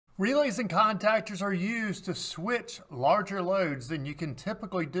Relays and contactors are used to switch larger loads than you can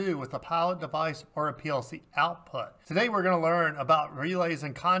typically do with a pilot device or a PLC output. Today we're going to learn about relays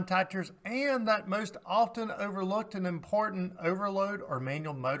and contactors and that most often overlooked and important overload or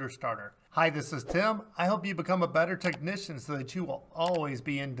manual motor starter. Hi, this is Tim. I hope you become a better technician so that you will always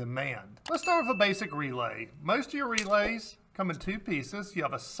be in demand. Let's start with a basic relay. Most of your relays come in two pieces. You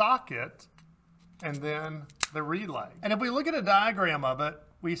have a socket and then the relay. And if we look at a diagram of it,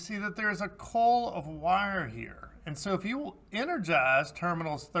 we see that there's a coil of wire here. And so if you energize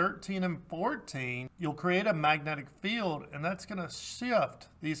terminals 13 and 14, you'll create a magnetic field, and that's going to shift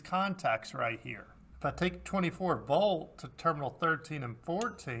these contacts right here. If I take 24 volt to terminal 13 and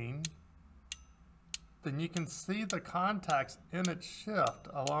 14, then you can see the contacts in it shift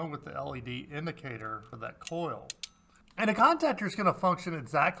along with the LED indicator for that coil. And a contactor is going to function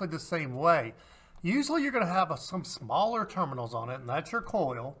exactly the same way. Usually you're going to have some smaller terminals on it, and that's your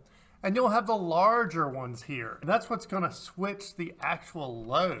coil, and you'll have the larger ones here. And that's what's going to switch the actual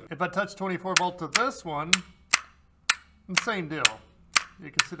load. If I touch 24 volt to this one, same deal. You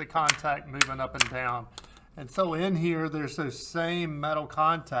can see the contact moving up and down. And so in here, there's those same metal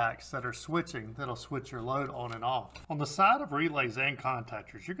contacts that are switching, that'll switch your load on and off. On the side of relays and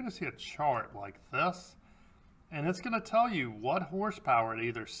contactors, you're going to see a chart like this. And it's going to tell you what horsepower at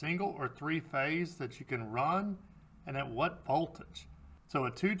either single or three phase that you can run and at what voltage. So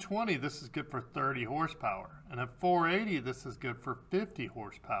at 220, this is good for 30 horsepower. And at 480, this is good for 50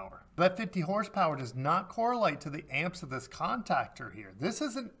 horsepower. That 50 horsepower does not correlate to the amps of this contactor here. This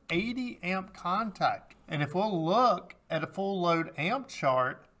is an 80 amp contactor. And if we'll look at a full load amp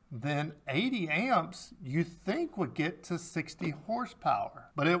chart, then 80 amps you think would get to 60 horsepower,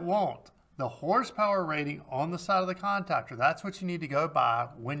 but it won't. The horsepower rating on the side of the contactor, that's what you need to go by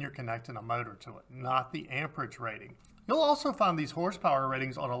when you're connecting a motor to it, not the amperage rating. You'll also find these horsepower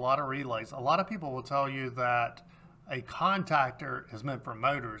ratings on a lot of relays. A lot of people will tell you that a contactor is meant for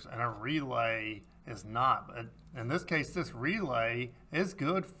motors and a relay is not. But in this case, this relay is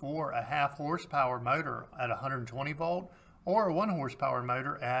good for a half horsepower motor at 120 volt or a 1 horsepower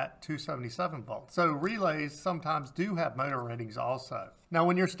motor at 277 volts. So relays sometimes do have motor ratings also. Now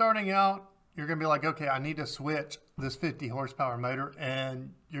when you're starting out, you're going to be like, okay, I need to switch this 50 horsepower motor,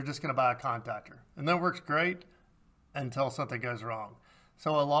 and you're just going to buy a contactor. And that works great until something goes wrong.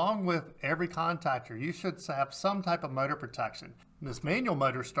 So along with every contactor, you should have some type of motor protection. This manual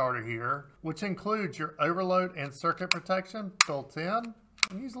motor starter here, which includes your overload and circuit protection built in,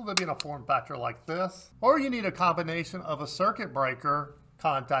 and usually they'll be in a form factor like this. Or you need a combination of a circuit breaker,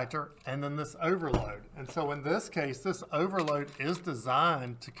 contactor, and then this overload. And so in this case, this overload is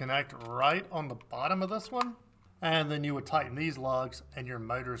designed to connect right on the bottom of this one, and then you would tighten these lugs and your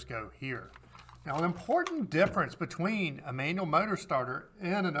motors go here. Now an important difference between a manual motor starter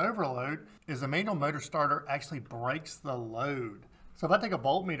and an overload is a manual motor starter actually breaks the load. So if I take a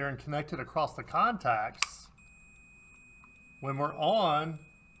voltmeter and connect it across the contacts, when we're on,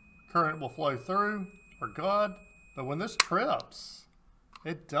 current will flow through, we're good, but when this trips,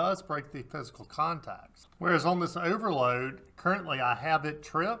 it does break the physical contacts. Whereas on this overload, currently I have it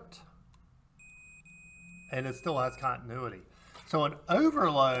tripped and it still has continuity. So an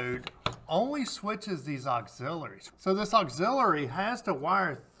overload only switches these auxiliaries. So this auxiliary has to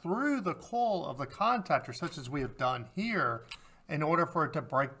wire through the coil of the contactor, such as we have done here, in order for it to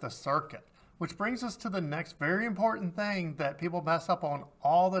break the circuit. Which brings us to the next very important thing that people mess up on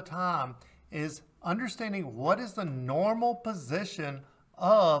all the time, is understanding what is the normal position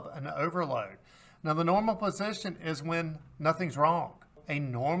of an overload. Now the normal position is when nothing's wrong. A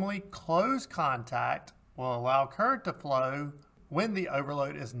normally closed contact will allow current to flow when the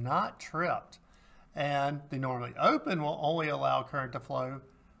overload is not tripped. And the normally open will only allow current to flow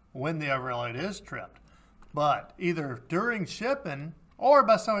when the overload is tripped. But either during shipping or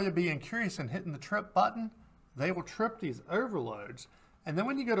by somebody being curious and hitting the trip button, they will trip these overloads. And then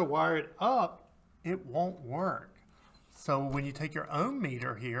when you go to wire it up, it won't work. So when you take your ohm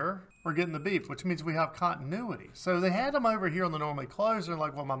meter here, we're getting the beep, which means we have continuity. So they had them over here on the normally closed, and they're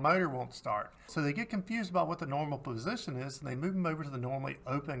like, well, my motor won't start. So they get confused about what the normal position is, and they move them over to the normally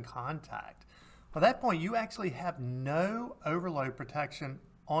open contact. By that point, you actually have no overload protection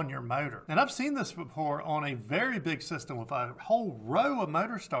on your motor. And I've seen this before on a very big system with a whole row of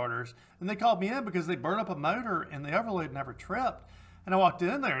motor starters, and they called me in because they burned up a motor and the overload never tripped. And I walked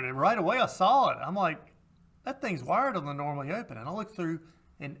in there, and right away I saw it. I'm like, that thing's wired on the normally open. And I looked through,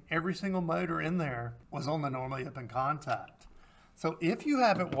 and every single motor in there was on the normally open contact. So if you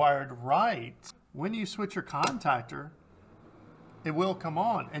have it wired right, when you switch your contactor, it will come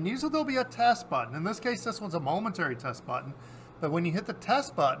on. And usually there'll be a test button. In this case, this one's a momentary test button. But when you hit the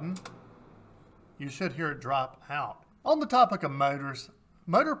test button, you should hear it drop out. On the topic of motors,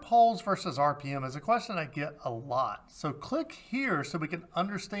 motor poles versus RPM is a question I get a lot. So click here so we can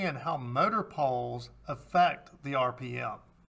understand how motor poles affect the RPM.